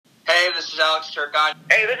Hey, this is Alex Turcotte.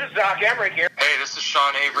 Hey, this is Zach Emmerich here. Hey, this is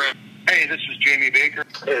Sean Avery. Hey, this is Jamie Baker.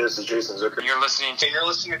 Hey, this is Jason Zucker. And you're listening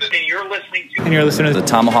to the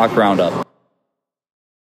Tomahawk Roundup.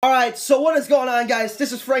 Alright, so what is going on, guys?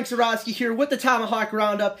 This is Frank Zarowski here with the Tomahawk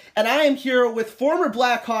Roundup, and I am here with former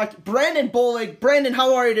Blackhawk, Brandon Bollig. Brandon,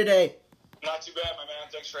 how are you today? Not too bad, my man.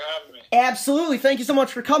 Thanks for having me. Absolutely. Thank you so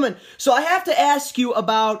much for coming. So I have to ask you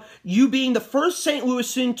about you being the first St.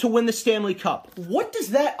 Louisan to win the Stanley Cup. What does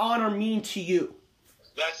that honor mean to you?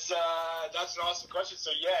 That's an awesome question. So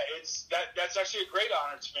yeah, that's actually a great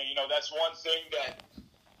honor to me. You know, that's one thing that,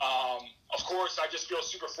 of course, I just feel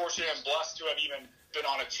super fortunate and blessed to have even been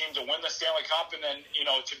on a team to win the Stanley Cup, and then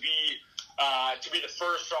to be the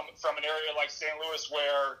first from an area like St. Louis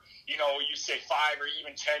where you say 5 or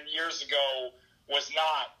even 10 years ago was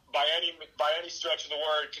not by any stretch of the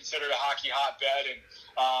word considered a hockey hotbed, and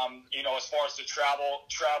as far as the travel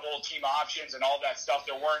team options and all that stuff,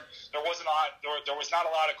 there was not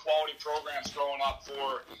a lot of quality programs growing up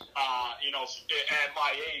for at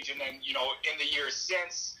my age, and then in the years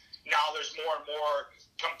since, now there's more and more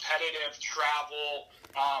competitive travel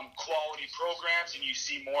quality programs, and you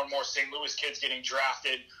see more and more St. Louis kids getting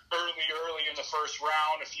drafted early in the first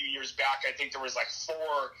round. A few years back, I think there was like 4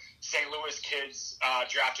 St. Louis kids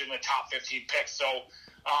drafted in the top 15 picks. So,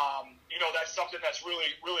 that's something that's really,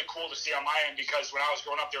 really cool to see on my end, because when I was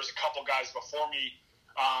growing up, there was a couple guys before me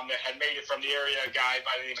that had made it from the area. A guy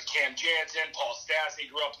by the name of Cam Jansen, Paul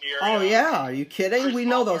Stasny grew up in the area. Oh, yeah. Are you kidding? Chris We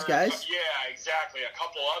know Butler, those guys. Yeah, exactly. A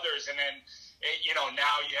couple others. And then,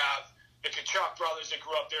 now you have the Kachuk brothers that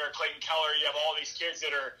grew up there, Clayton Keller. You have all these kids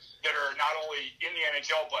that are not only in the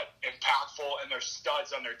NHL but impactful, and they're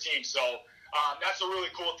studs on their team. So that's a really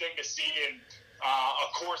cool thing to see, and of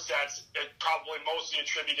course that's probably mostly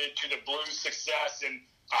attributed to the Blues' success, and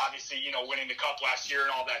obviously winning the Cup last year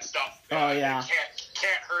and all that stuff. Oh yeah,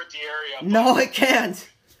 can't hurt the area. No, it can't.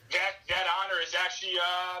 That honor is actually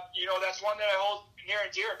that's one that I hold near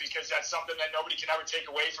and dear, because that's something that nobody can ever take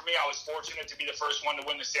away from me. I was fortunate to be the first one to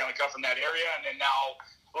win the Stanley Cup from that area, and then now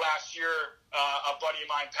last year a buddy of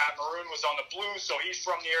mine, Pat Maroon, was on the Blues, so he's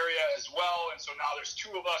from the area as well, and so now there's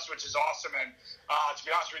 2 of us, which is awesome. And to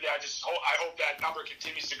be honest with you, I hope that number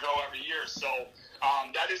continues to grow every year. So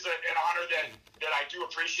that is an honor that I do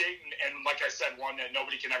appreciate, and like I said, one that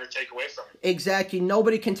nobody can ever take away from me. Exactly.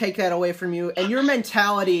 Nobody can take that away from you. And your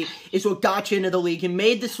mentality is what got you into the league. You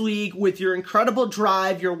made this league with your incredible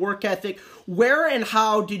drive, your work ethic. Where and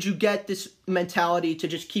how did you get this mentality to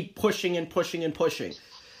just keep pushing and pushing and pushing?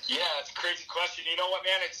 Yeah, it's a crazy question. You know what,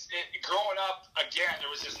 man? Growing up, again,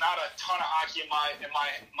 there was just not a ton of hockey in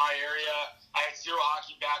my area. I had 0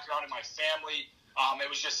 hockey background in my family. It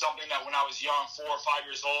was just something that when I was young, 4 or 5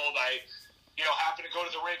 years old, I happened to go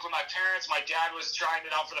to the rink with my parents. My dad was trying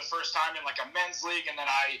it out for the first time in like a men's league, and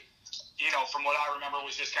then I, from what I remember,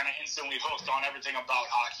 was just kind of instantly hooked on everything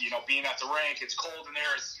about hockey. Being at the rink, it's cold in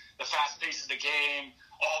there, it's the fast pace of the game,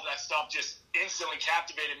 all that stuff just instantly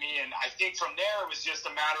captivated me. And I think from there it was just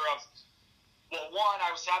a matter of, well, one,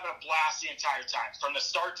 I was having a blast the entire time. From the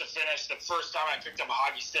start to finish, the first time I picked up a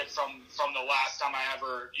hockey stick from the last time I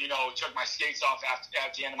ever, took my skates off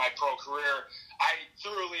at the end of my pro career, I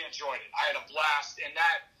thoroughly enjoyed it. I had a blast, and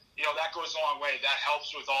that, that goes a long way. That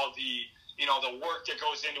helps with all the, the work that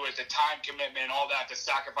goes into it, the time commitment, all that, the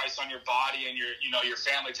sacrifice on your body and your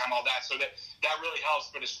family time, all that. So that really helps.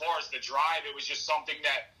 But as far as the drive, it was just something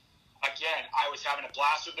that, again, I was having a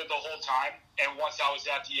blast with it the whole time. And once I was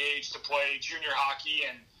at the age to play junior hockey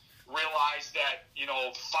and realized that,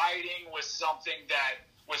 fighting was something that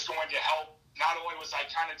was going to help, not only was I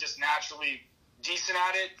kind of just naturally decent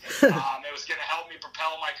at it, it was going to help me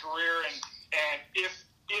propel my career. And if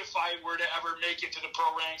I were to ever make it to the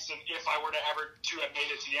pro ranks, and if I were to ever to have made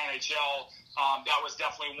it to the NHL, that was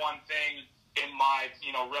definitely one thing in my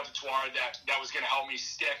repertoire that was going to help me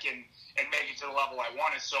stick and make it to the level I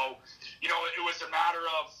wanted. So it was a matter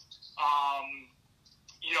of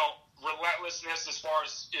relentlessness as far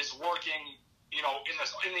as working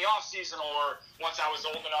in the off season, or once I was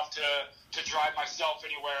old enough to drive myself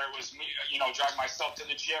anywhere. It was me driving myself to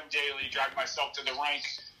the gym daily, driving myself to the rink,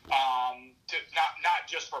 to not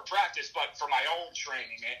just for practice but for my own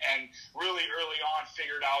training, and really early on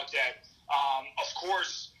figured out that of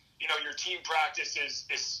course your team practice is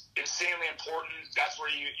insanely important. That's where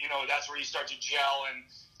you start to gel and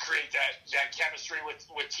create that chemistry with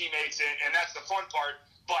teammates, and that's the fun part.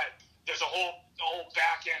 But there's a whole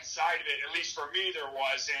back end side of it. At least for me, there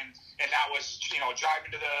was, and that was driving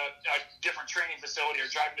to a different training facility, or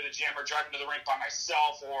driving to the gym, or driving to the rink by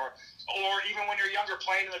myself, or even when you're younger,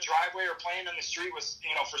 playing in the driveway or playing in the street was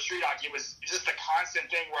for street hockey. It was just a constant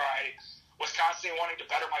thing where I was constantly wanting to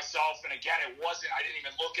better myself. And again, I didn't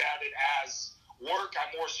even look at it as work. I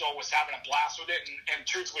more so was having a blast with it, and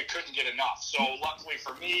truthfully couldn't get enough. So luckily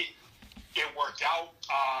for me, it worked out,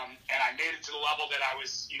 and I made it to the level that I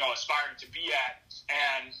was, aspiring to be at,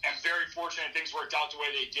 and very fortunate things worked out the way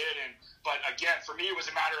they did. But again, for me, it was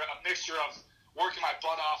a mixture of working my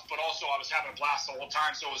butt off, but also I was having a blast the whole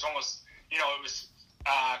time. So it was almost, it was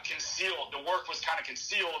concealed. The work was kind of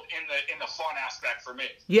concealed in the fun aspect for me.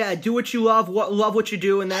 Yeah, do what you love, love what you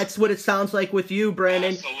do, and that's what it sounds like with you,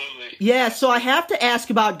 Brandon. Absolutely. Yeah, so I have to ask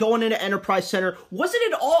about going into Enterprise Center. Wasn't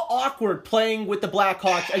it all awkward playing with the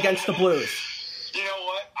Blackhawks against the Blues? You know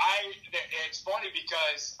what? It's funny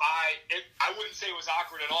because I wouldn't say it was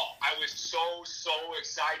awkward at all. I was so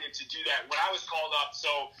excited to do that. When I was called up,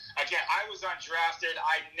 so again, I was undrafted.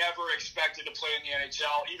 I never expected to play in the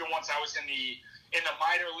NHL. Even once I was in the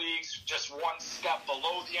minor leagues, just one step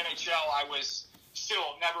below the NHL, I was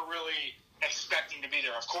still never really expecting to be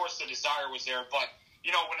there. Of course, the desire was there, but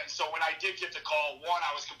when I did get the call, one,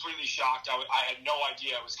 I was completely shocked. I had no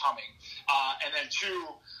idea it was coming. And then two,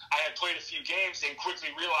 I had played a few games and quickly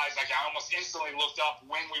realized, I almost instantly looked up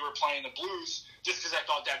when we were playing the Blues, just because I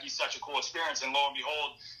thought that'd be such a cool experience. And lo and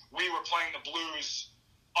behold, we were playing the Blues.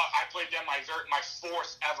 I played them my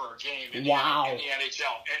fourth ever game in the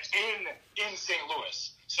NHL, and in St.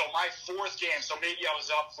 Louis. So my fourth game, so maybe I was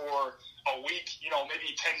up for a week,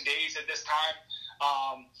 maybe 10 days at this time.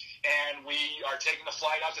 And we are taking the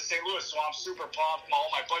flight out to St. Louis, so I'm super pumped.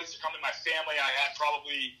 All my buddies are coming, my family. I had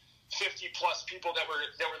probably 50 plus people that were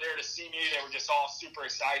there to see me. They were just all super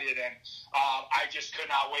excited, and I just could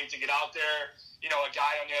not wait to get out there. A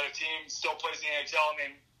guy on the other team still plays in the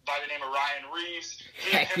NHL by the name of Ryan Reeves.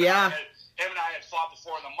 Him and I had fought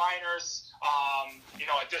before in the minors.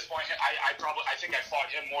 At this point, I think I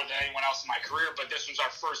fought him more than anyone else in my career, but this was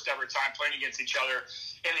our first ever time playing against each other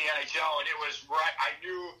in the NHL, and it was right. I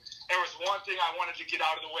knew there was one thing I wanted to get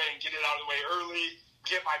out of the way and get it out of the way early.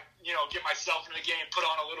 Get myself into the game, put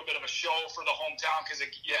on a little bit of a show for the hometown, because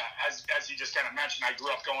as you just kind of mentioned, I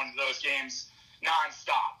grew up going to those games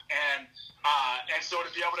nonstop, and so to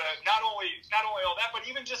be able to not only all that, but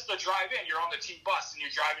even just the drive in, you're on the team bus and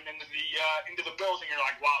you're driving into the building, you're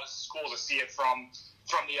like, wow, this is cool to see it from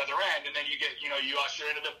the other end, and then you get you usher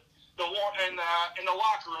into the in the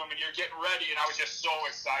locker room and you're getting ready, and I was just so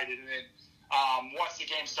excited. And then once the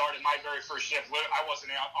game started, my very first shift, I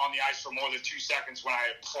wasn't on the ice for more than 2 seconds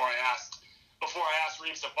before I asked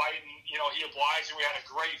Reeves to fight, and he obliged, and we had a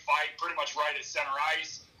great fight pretty much right at center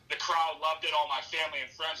ice. The crowd loved it. All my family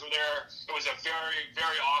and friends were there. It was a very,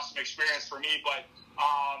 very awesome experience for me. But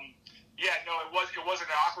it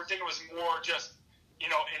wasn't an awkward thing. It was more just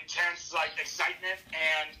intense excitement,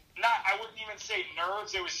 and I wouldn't even say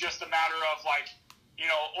nerves. It was just a matter of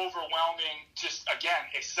overwhelming, just again,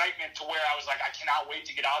 excitement to where I was like, I cannot wait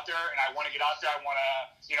to get out there, and I want to get out there. I want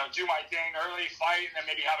to do my thing early, fight, and then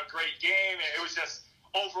maybe have a great game. And it was just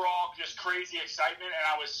overall just crazy excitement, and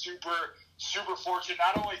I was super fortunate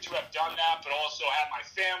not only to have done that, but also have my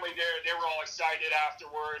family there. They were all excited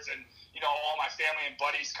afterwards, and all my family and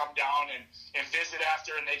buddies come down and visit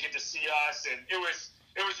after, and they get to see us, and it was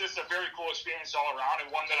just a very cool experience all around,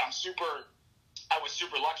 and one that I was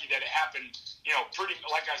super lucky that it happened, pretty,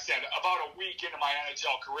 like I said, about a week into my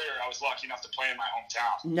NHL career, I was lucky enough to play in my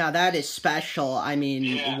hometown. Now, that is special. I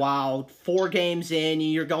mean, wow, 4 games in,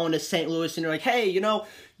 you're going to St. Louis, and you're like, hey, you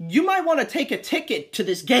might want to take a ticket to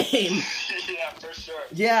this game. Yeah, for sure.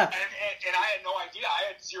 Yeah. And I had no idea.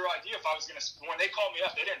 I had zero idea if I was going to, when they called me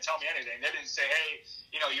up, they didn't tell me anything. They didn't say, hey,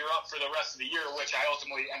 you're up for the rest of the year, which I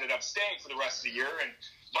ultimately ended up staying for the rest of the year.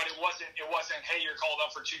 But it wasn't, hey, you're called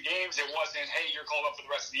up for 2 games. It wasn't, hey, you're called up for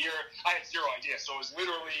the rest of the year. I had zero idea. So it was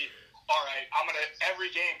literally, all right,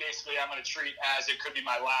 every game basically I'm going to treat as it could be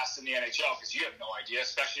my last in the NHL, because you have no idea,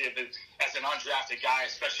 especially as an undrafted guy,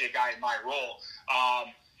 especially a guy in my role.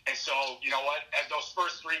 And so, you know what, at those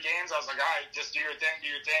first 3 games, I was like, all right, just do your thing,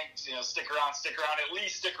 stick around, at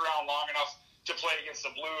least stick around long enough to play against the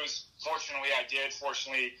Blues. Fortunately, I did.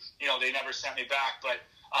 Fortunately, they never sent me back, but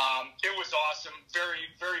it was awesome. Very,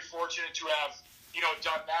 very fortunate to have,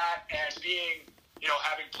 done that, and being,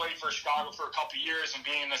 having played for Chicago for a couple of years and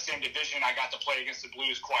being in the same division, I got to play against the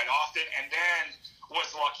Blues quite often, and then was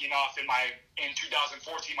lucky enough in 2014,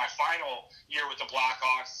 my final year with the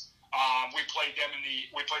Blackhawks. We played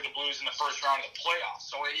the Blues in the first round of the playoffs.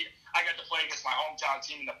 So I got to play against my hometown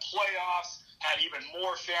team in the playoffs, had even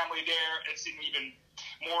more family there. It's an even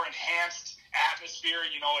more enhanced atmosphere,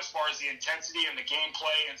 as far as the intensity and the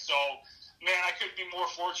gameplay. And so, man, I couldn't be more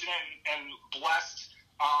fortunate and blessed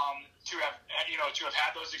to have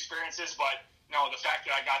had those experiences. But no, the fact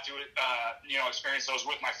that I got to experience those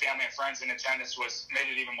with my family and friends in attendance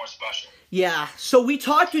made it even more special. Yeah, so we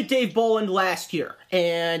talked with Dave Bolland last year,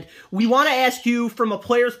 and we want to ask you from a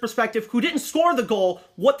player's perspective who didn't score the goal,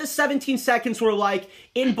 what the 17 seconds were like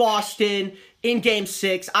in Boston in Game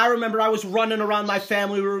 6. I remember I was running around my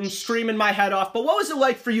family room, screaming my head off, but what was it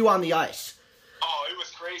like for you on the ice? Oh, it was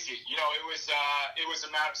crazy. It was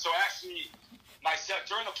a matter. So actually,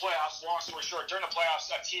 during the playoffs, long story short, during the playoffs,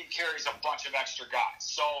 a team carries a bunch of extra guys.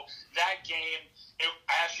 So that game,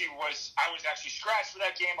 I was actually scratched for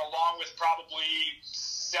that game, along with probably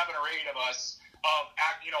 7 or 8 of us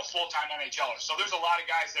full-time NHLers. So there's a lot of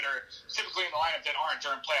guys that are typically in the lineup that aren't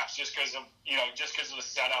during playoffs just because of the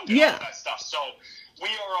setup and all that stuff. So we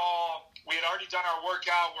had already done our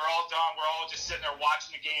workout. We're all done. We're all just sitting there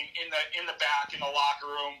watching the game in the back in the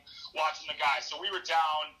locker room, watching the guys. So we were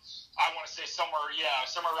down, I want to say somewhere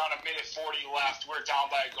around a minute 40 left. We're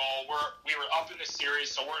down by a goal. We were up in the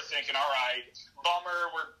series, so we're thinking, all right,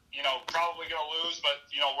 bummer. We're probably going to lose,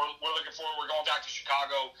 but we're looking forward. We're going back to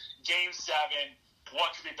Chicago. Game 7.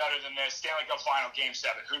 What could be better than this? Stanley Cup Final, Game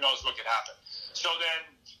 7. Who knows what could happen? So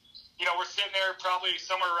then, we're sitting there probably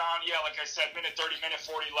somewhere around, like I said, minute 30, minute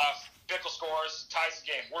 40 left. Pickle scores, ties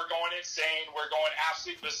the game. We're going insane. We're going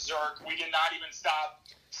absolutely berserk. We did not even stop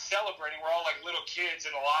celebrating. We're all like little kids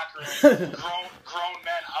in the locker room, grown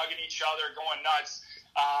men hugging each other, going nuts.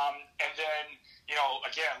 And then,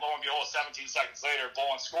 again, lo and behold, 17 seconds later,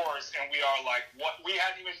 Bolland scores, and we are like, what? We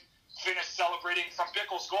hadn't even finished celebrating from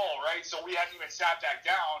Pickle's goal, right? So we hadn't even sat back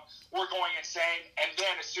down. We're going insane. And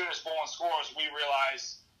then as soon as Bolland scores, we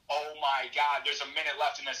realize, oh my God, there's a minute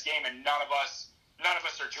left in this game, and none of us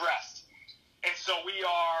are dressed. And so we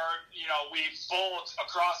bolt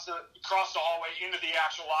across the hallway into the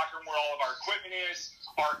actual locker room where all of our equipment is.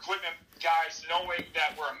 Our equipment guys, knowing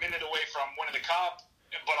that we're a minute away from winning the cup,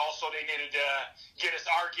 but also they needed to get us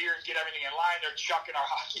our gear and get everything in line. They're chucking our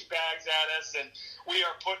hockey bags at us, and we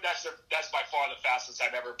are that's by far the fastest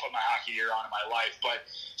I've ever put my hockey gear on in my life. But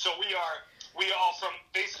so we all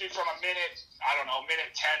from a minute, I don't know,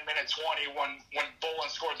 minute 10, minute 20 when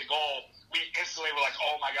Bolland scored the goal, we instantly were like,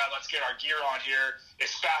 oh my God, let's get our gear on here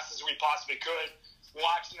as fast as we possibly could.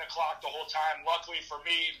 Watching the clock the whole time. Luckily for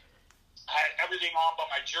me, I had everything on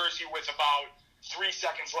but my jersey with about 3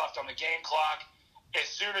 seconds left on the game clock. As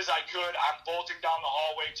soon as I could, I'm bolting down the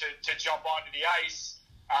hallway to jump onto the ice.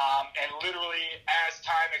 And literally, as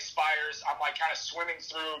time expires, I'm like kind of swimming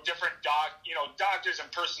through different doctors and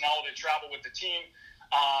personnel that travel with the team.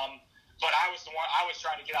 But I was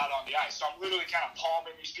trying to get out on the ice. So I'm literally kind of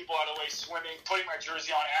palming these people out of the way, swimming, putting my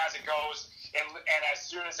jersey on as it goes. And as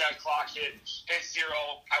soon as that clock hit 0,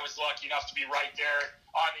 I was lucky enough to be right there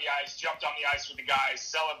on the ice, jumped on the ice with the guys,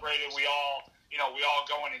 celebrated. We all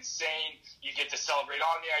going insane. You get to celebrate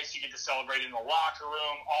on the ice. You get to celebrate in the locker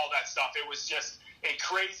room, all that stuff. It was just a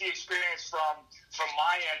crazy experience from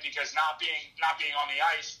my end, because not being on the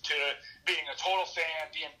ice to being a total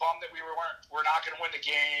fan, being bummed that we're not going to win the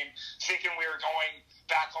game, thinking we were going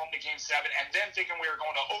back home to Game 7, and then thinking we were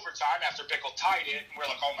going to overtime after Pickle tied it, and we're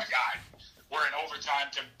like, oh my God, we're in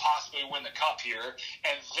overtime to possibly win the cup here,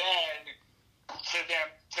 and then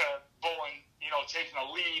to Bolland, taking a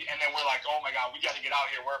lead, and then we're like, oh my God, we got to get out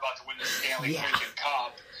here. We're about to win the Stanley freaking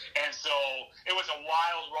Cup. And so it was a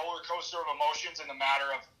wild roller coaster of emotions in the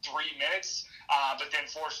matter of 3 minutes. But then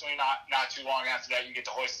fortunately not too long after that, you get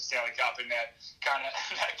to hoist the Stanley Cup, and that kind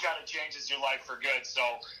of changes your life for good. So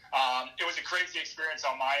it was a crazy experience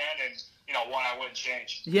on my end, and one I wouldn't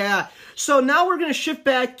change. Yeah. So now we're going to shift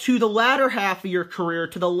back to the latter half of your career,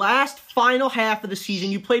 to the last final half of the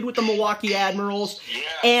season. You played with the Milwaukee Admirals. Yeah.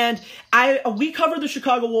 And we covered the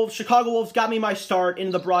Chicago Wolves. Chicago Wolves got me my start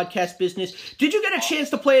in the broadcast business. Did you get a chance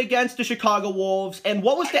to play against the Chicago Wolves? And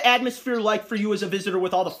what was the atmosphere like for you as a visitor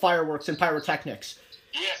with all the fireworks and pyrotechnics?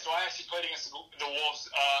 Yeah, so I actually played against the Wolves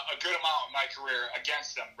a good amount in my career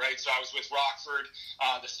against them, right? So I was with Rockford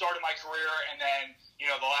the start of my career, and then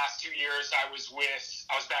the last 2 years I was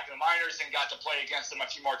back in the minors and got to play against them a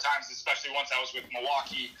few more times, especially once I was with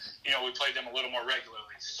Milwaukee. We played them a little more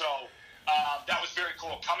regularly. So that was very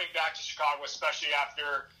cool. Coming back to Chicago, especially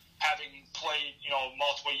after having played,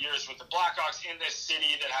 multiple years with the Blackhawks in this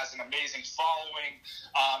city that has an amazing following,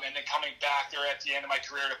 and then coming back there at the end of my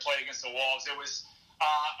career to play against the Wolves, it was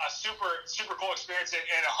a super cool experience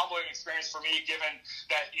and a humbling experience for me, given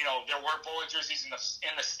that there were Bullet jerseys in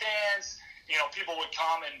the stands. People would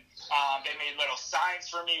come and they made little signs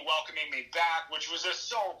for me welcoming me back, which was just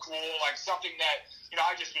so cool. Like something that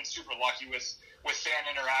I've just been super lucky with fan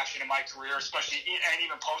interaction in my career, especially and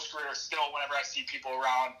even post career. Still, whenever I see people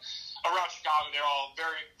around Chicago, they're all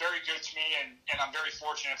very, very good to me, and I'm very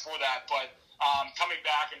fortunate for that. But coming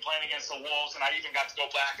back and playing against the Wolves, and I even got to go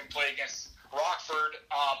back and play against Rockford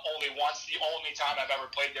only once, the only time I've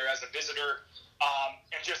ever played there as a visitor.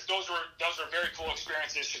 And just those were very cool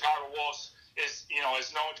experiences. Chicago Wolves is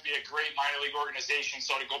known to be a great minor league organization.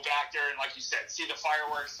 So to go back there and, like you said, see the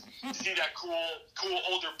fireworks, see that cool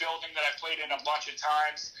older building that I played in a bunch of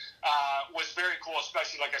times was very cool,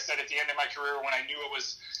 especially, like I said, at the end of my career when I knew it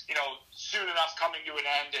was, soon enough coming to an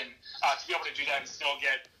end, and to be able to do that and still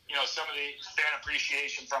get, some of the fan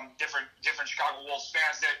appreciation from different Chicago Wolves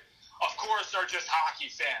fans that, of course, are just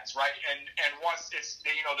hockey fans, right? And once it's,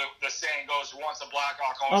 the saying goes, once a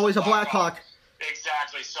Blackhawk, always a Blackhawk.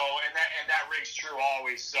 Exactly. So, and that rings true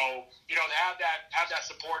always. So, to have that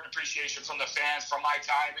support and appreciation from the fans from my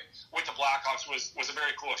time with the Blackhawks was a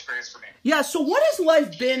very cool experience for me. Yeah. So, what has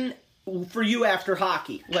life been for you after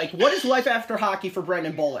hockey? Like, what is life after hockey for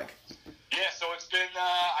Brendan Bollig? Yeah, so it's been,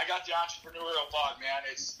 I got the entrepreneurial bug, man.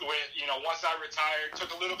 It's, once I retired,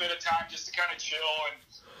 took a little bit of time just to kind of chill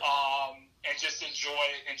and just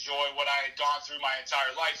enjoy what I had gone through my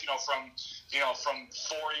entire life, from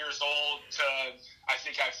 4 years old to, I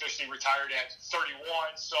think I officially retired at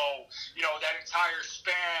 31. So, that entire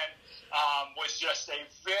span was just a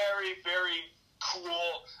very, very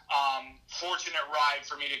cool, fortunate ride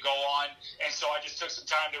for me to go on. And so I just took some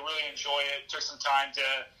time to really enjoy it, took some time to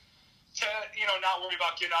not worry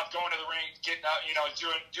about getting up, going to the rink, getting up,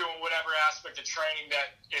 doing whatever aspect of training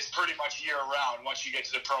that is pretty much year round once you get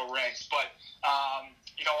to the pro ranks. But,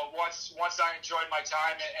 once I enjoyed my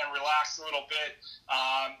time and relaxed a little bit,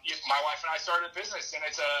 my wife and I started a business, and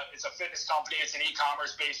it's a fitness company. It's an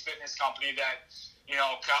e-commerce based fitness company that,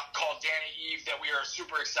 called Danny Eve, that we are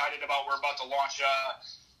super excited about. We're about to launch a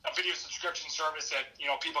video subscription service that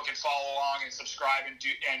people can follow along and subscribe and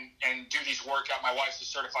do these workouts. My wife's a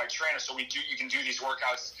certified trainer, so you can do these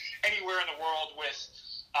workouts anywhere in the world with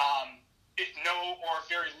no or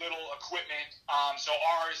very little equipment. So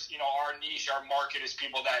ours, our niche, our market is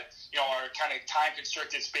people that are kind of time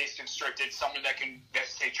constricted, space constricted, someone that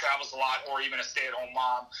say travels a lot, or even a stay-at-home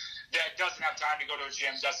mom that doesn't have time to go to a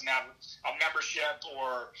gym, doesn't have a membership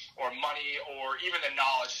or money or even the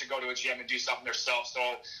knowledge to go to a gym and do something themselves. So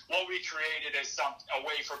what we created is a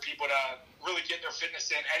way for people to really get their fitness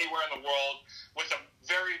in anywhere in the world with a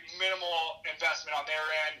very minimal investment on their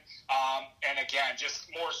end. And again, just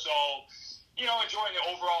more so, enjoying the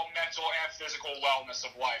overall mental and physical wellness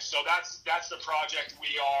of life. So that's the project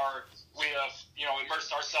we have,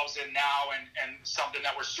 immersed ourselves in now, and something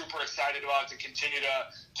that we're super excited about to continue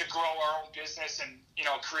to grow our own business and,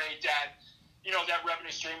 create that, that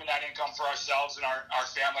revenue stream and that income for ourselves and our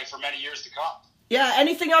family for many years to come. Yeah.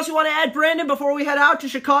 Anything else you want to add, Brandon, before we head out to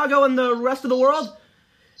Chicago and the rest of the world?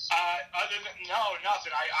 No,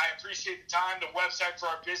 nothing. I appreciate the time. The website for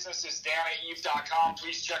our business is danaeve.com.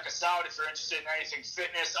 Please check us out if you're interested in anything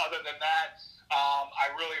fitness. Other than that, I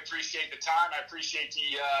really appreciate the time. I appreciate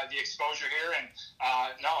the exposure here. And,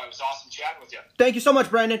 it was awesome chatting with you. Thank you so much,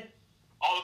 Brandon.